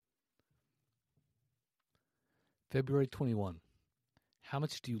February 21. How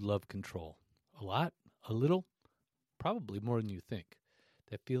much do you love control? A lot? A little? Probably more than you think.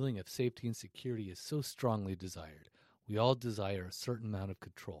 That feeling of safety and security is so strongly desired. We all desire a certain amount of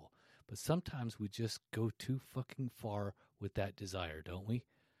control, but sometimes we just go too fucking far with that desire, don't we?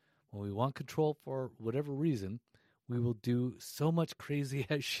 When we want control for whatever reason, we will do so much crazy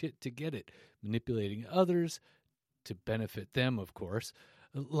ass shit to get it, manipulating others to benefit them, of course,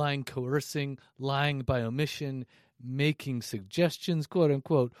 lying, coercing, lying by omission, making suggestions, quote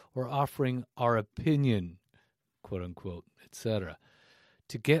unquote, or offering our opinion, quote unquote, etc.,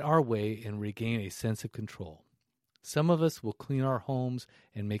 to get our way and regain a sense of control. Some of us will clean our homes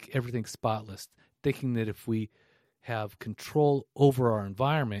and make everything spotless, thinking that if we have control over our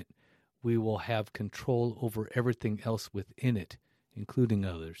environment, we will have control over everything else within it, including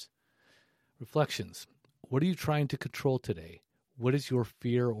others. Reflections. What are you trying to control today? What is your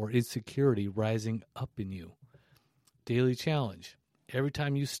fear or insecurity rising up in you? Daily challenge. Every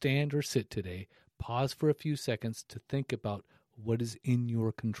time you stand or sit today, pause for a few seconds to think about what is in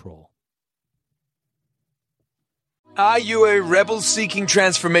your control. Are you a rebel seeking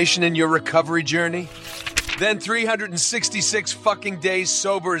transformation in your recovery journey? Then 366 fucking days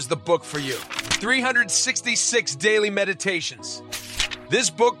sober is the book for you. 366 daily meditations. This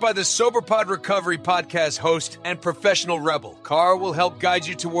book by the SoberPod Recovery podcast host and professional rebel, Carl, will help guide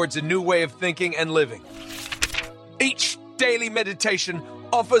you towards a new way of thinking and living. Each daily meditation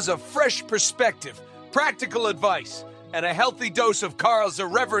offers a fresh perspective, practical advice, and a healthy dose of Carl's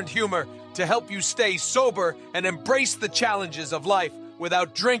irreverent humor to help you stay sober and embrace the challenges of life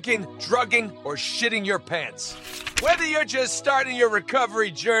without drinking, drugging, or shitting your pants. Whether you're just starting your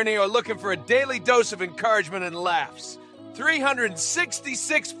recovery journey or looking for a daily dose of encouragement and laughs,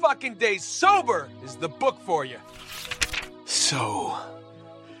 366 fucking days sober is the book for you. So,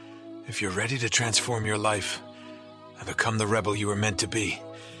 if you're ready to transform your life and become the rebel you were meant to be,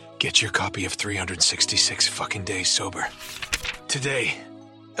 get your copy of 366 fucking days sober today.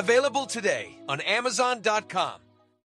 Available today on Amazon.com.